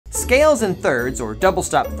scales in thirds, or double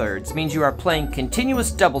stop thirds, means you are playing continuous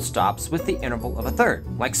double stops with the interval of a third,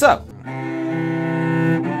 like so.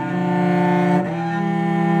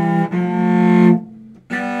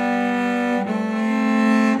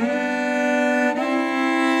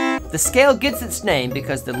 The scale gets its name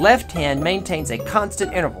because the left hand maintains a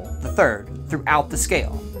constant interval, the third, throughout the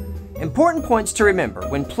scale. Important points to remember: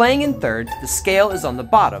 when playing in thirds, the scale is on the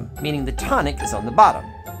bottom, meaning the tonic is on the bottom.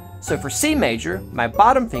 So for C major, my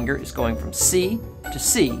bottom finger is going from C to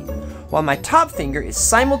C, while my top finger is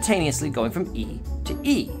simultaneously going from E to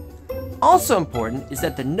E. Also important is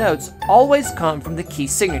that the notes always come from the key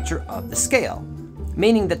signature of the scale,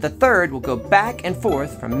 meaning that the third will go back and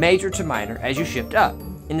forth from major to minor as you shift up.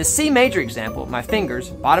 In the C major example, my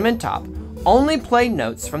fingers, bottom and top, only play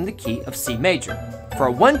notes from the key of C major. For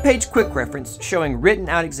a one-page quick reference showing written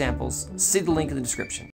out examples, see the link in the description.